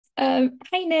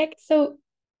Hi, Nick.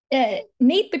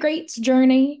 Nate the Great's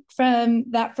journey from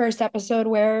that first episode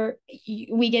where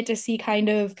we get to see kind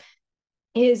of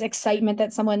his excitement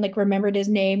that someone like remembered his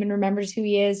name and remembers who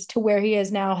he is to where he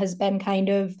is now has been kind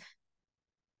of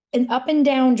an up and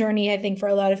down journey, I think, for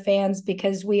a lot of fans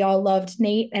because we all loved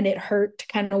Nate and it hurt to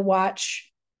kind of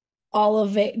watch all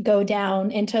of it go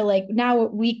down into like now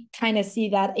we kind of see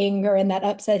that anger and that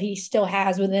upset he still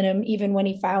has within him, even when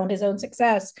he found his own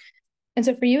success. And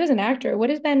so, for you as an actor, what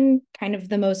has been kind of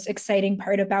the most exciting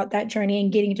part about that journey and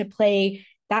getting to play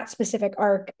that specific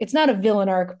arc? It's not a villain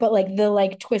arc, but like the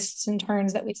like twists and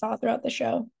turns that we saw throughout the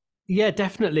show. Yeah,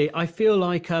 definitely. I feel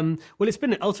like well, it's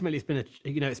been a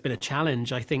it's been a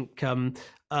challenge. I think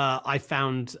I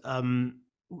found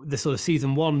the sort of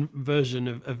season one version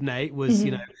of Nate was,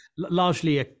 Mm-hmm.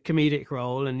 largely a comedic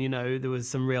role, and there was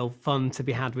some real fun to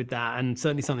be had with that, and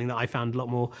certainly something that I found a lot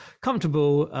more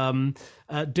comfortable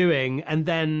doing. And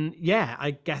then, yeah,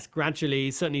 I guess gradually,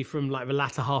 certainly from like the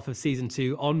latter half of season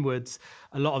two onwards,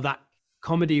 a lot of that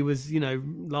comedy was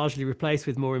largely replaced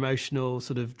with more emotional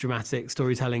sort of dramatic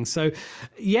storytelling. So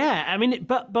yeah, I mean,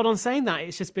 but on saying that,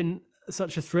 it's just been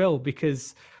such a thrill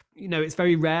because it's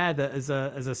very rare that as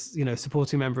a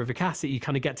supporting member of a cast that you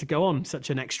kind of get to go on such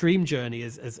an extreme journey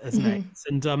as Nate.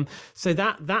 Mm-hmm. And so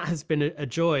that has been a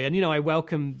joy. And I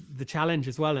welcome the challenge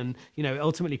as well, and it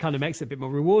ultimately kind of makes it a bit more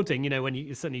rewarding, when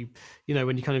you certainly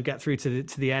when you kind of get through to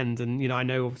the end. And I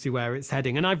know obviously where it's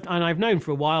heading, and I've known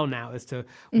for a while now as to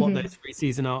what Mm-hmm. those three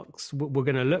season arcs were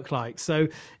going to look like. So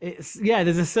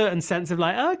there's a certain sense of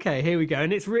like, okay, here we go.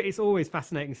 And it's always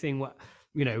fascinating seeing what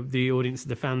the audience,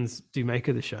 the fans do make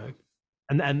of the show,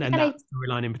 and And that I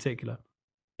storyline in particular.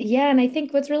 Yeah, and I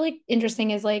think what's really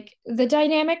interesting is like the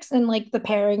dynamics and like the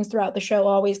pairings throughout the show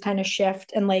always kind of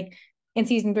shift. And like in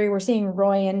season three, we're seeing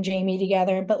Roy and Jamie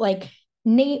together, but like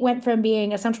Nate went from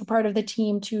being a central part of the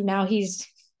team to now he's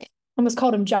almost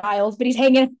called him Giles, but he's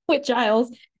hanging with Giles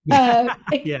Yeah,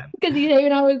 because yeah, he's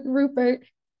hanging out with Rupert.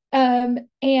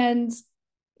 And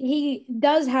he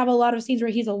does have a lot of scenes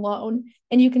where he's alone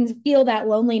and you can feel that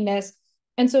loneliness.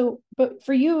 And so, but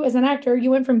for you as an actor,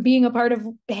 you went from being a part of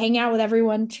hang out with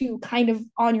everyone to kind of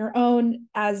on your own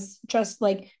as just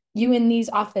like you in these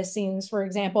office scenes, for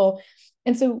example.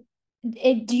 And so,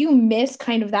 do you miss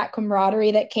kind of that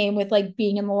camaraderie that came with like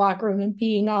being in the locker room and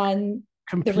being on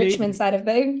the Richmond completely. side of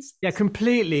things? Yeah,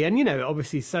 completely. And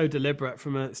obviously so deliberate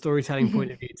from a storytelling point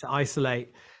Mm-hmm. of view to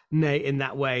isolate Nate in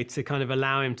that way, to kind of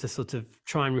allow him to sort of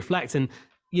try and reflect. And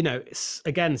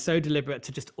again, so deliberate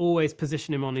to just always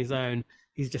position him on his own.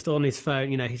 He's just on his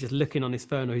phone, he's just looking on his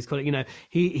phone, or he's calling,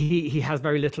 he has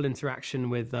very little interaction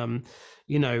with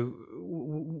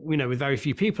with very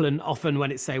few people. And often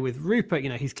when it's, say, with Rupert,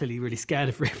 he's clearly really scared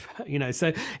of Rupert,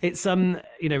 so it's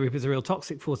Rupert's a real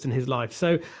toxic force in his life.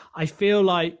 So I feel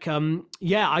like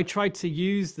I tried to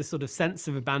use the sort of sense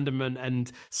of abandonment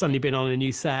and suddenly being on a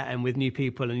new set and with new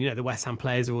people, and the West Ham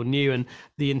players are all new, and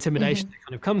the intimidation Mm-hmm. that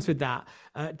kind of comes with that,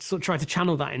 sort of try to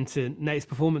channel that into Nate's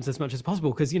performance as much as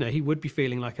possible, because he would be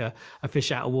feeling like a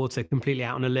fish out of water, completely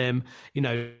out on a limb,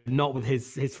 not with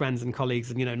his friends and colleagues,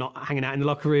 and not hanging out in the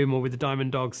locker room or with the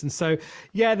Diamond Dogs. And so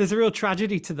there's a real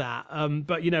tragedy to that,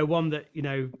 but one that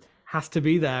has to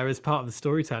be there as part of the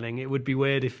storytelling. It would be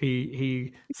weird if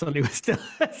he suddenly was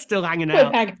still hanging Went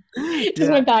out. back, just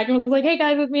Yeah, went back and was like, "Hey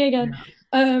guys, with me again."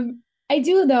 yeah, I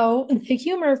do though. The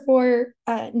humor for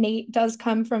Nate does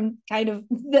come from kind of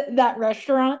that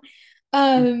restaurant,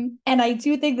 and I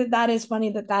do think that that is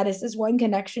funny. That is this one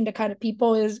connection to kind of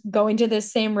people is going to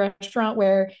this same restaurant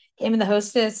where him and the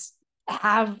hostess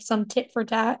have some tit for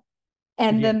tat,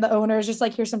 and yeah. then the owner is just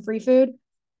like, "Here's some free food."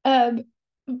 Um,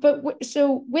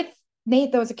 so with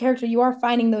Nate though as a character, you are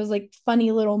finding those like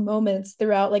funny little moments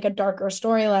throughout like a darker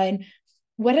storyline.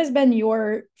 What has been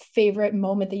your favorite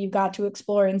moment that you got to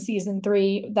explore in season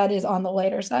three that is on the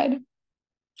lighter side?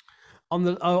 On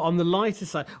the lighter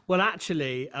side, well,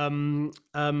 actually,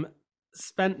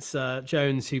 Spencer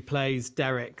Jones, who plays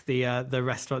Derek, the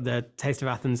restaurant, the Taste of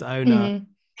Athens owner, Mm-hmm.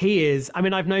 he is. I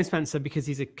mean, I've known Spencer because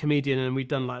he's a comedian, and we've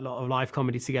done like a lot of live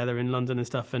comedy together in London and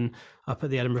stuff, and up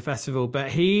at the Edinburgh Festival. But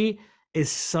he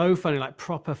is so funny, like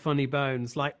proper funny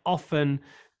bones. Like often,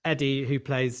 Eddie, who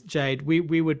plays Jade,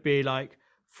 we would be like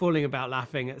falling about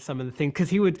laughing at some of the things, because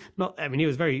he would not. I mean, it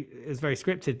was very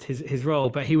scripted, his role,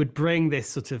 but he would bring this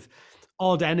sort of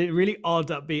odd and really odd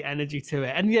upbeat energy to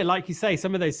it. And yeah, like you say,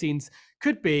 some of those scenes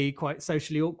could be quite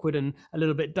socially awkward and a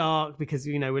little bit dark, because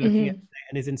we're looking at Mm-hmm.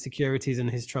 and his insecurities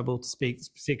and his trouble to speak,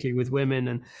 particularly with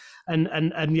women.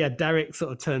 And yeah, Derek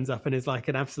sort of turns up and is like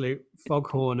an absolute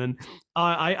foghorn. And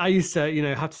I used to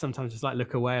have to sometimes just like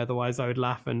look away, otherwise I would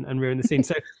laugh and ruin the scene.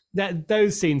 So that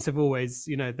those scenes have always,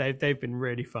 they've been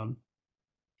really fun.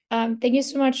 Thank you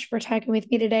so much for talking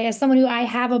with me today. As someone who I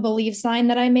have a believe sign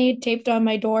that I made taped on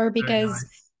my door Very because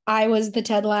nice. I was the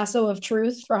Ted Lasso of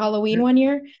truth for Halloween one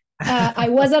year. I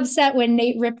was upset when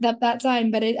Nate ripped up that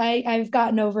sign, but I've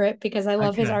gotten over it because I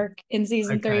love his Okay. arc in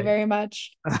season 3 Okay. very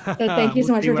much. So thank you We'll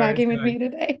so much see for where it's talking with going. me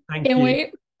today. Thank Can't you.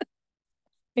 wait.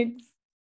 Thanks.